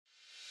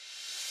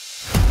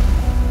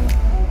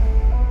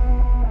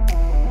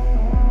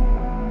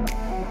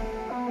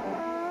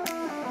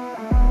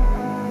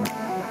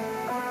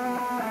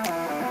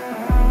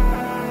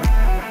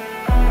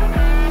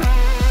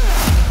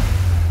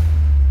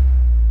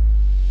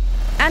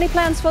Any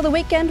plans for the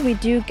weekend? We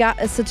do got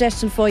a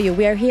suggestion for you.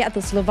 We are here at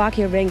the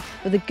Slovakia ring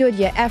with the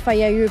Goodyear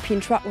FIA European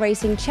Truck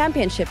Racing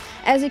Championship.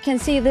 As you can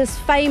see, this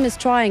famous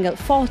triangle,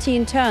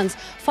 14 turns,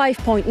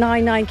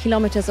 5.99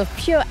 kilometers of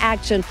pure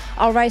action.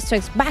 Our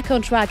racetrack's back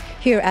on track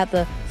here at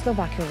the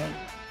Slovakia ring.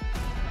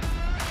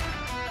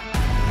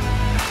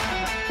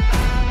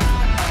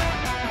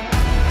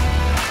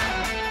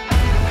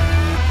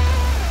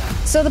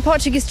 So the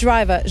Portuguese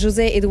driver,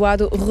 José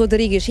Eduardo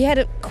Rodrigues, he had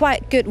a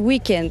quite good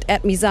weekend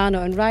at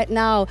Misano, and right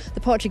now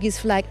the Portuguese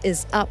flag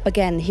is up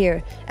again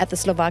here at the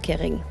Slovakia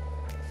ring.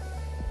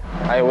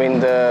 I win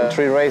the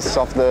 3 races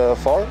of the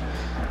 4,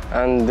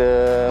 and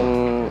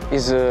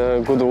it's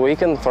a good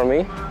weekend for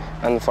me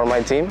and for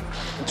my team.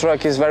 The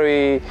track is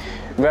very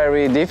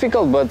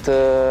difficult, but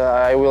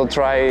I will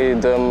try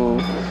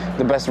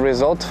the best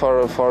result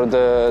for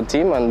the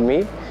team and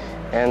me,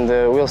 and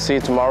we'll see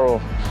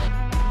tomorrow.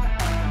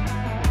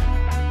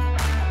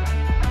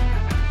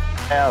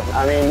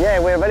 I mean, yeah,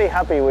 we're very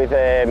happy with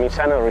the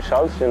Misano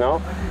results, you know.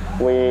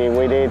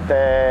 We did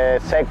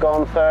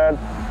second, third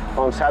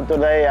on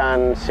Saturday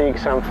and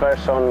 6th and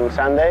 1st on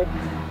Sunday.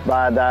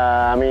 But,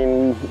 I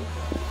mean,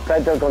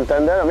 title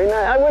contender, I mean,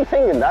 I will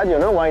think in that, you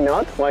know, why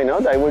not? Why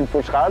not? I will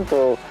push hard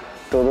to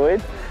do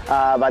it.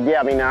 But yeah,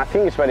 I mean, I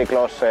think it's very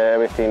close,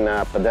 everything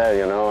up there,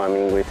 you know. I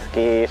mean, with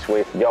Keys,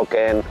 with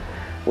Jochen,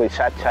 with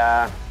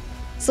Sacha.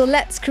 So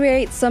let's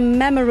create some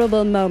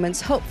memorable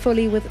moments,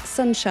 hopefully with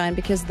sunshine,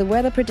 because the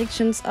weather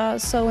predictions are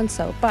so and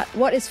so. But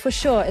what is for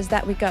sure is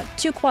that we got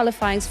 2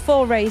 qualifyings,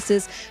 4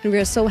 races, and we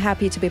are so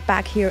happy to be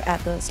back here at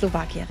the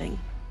Slovakia ring.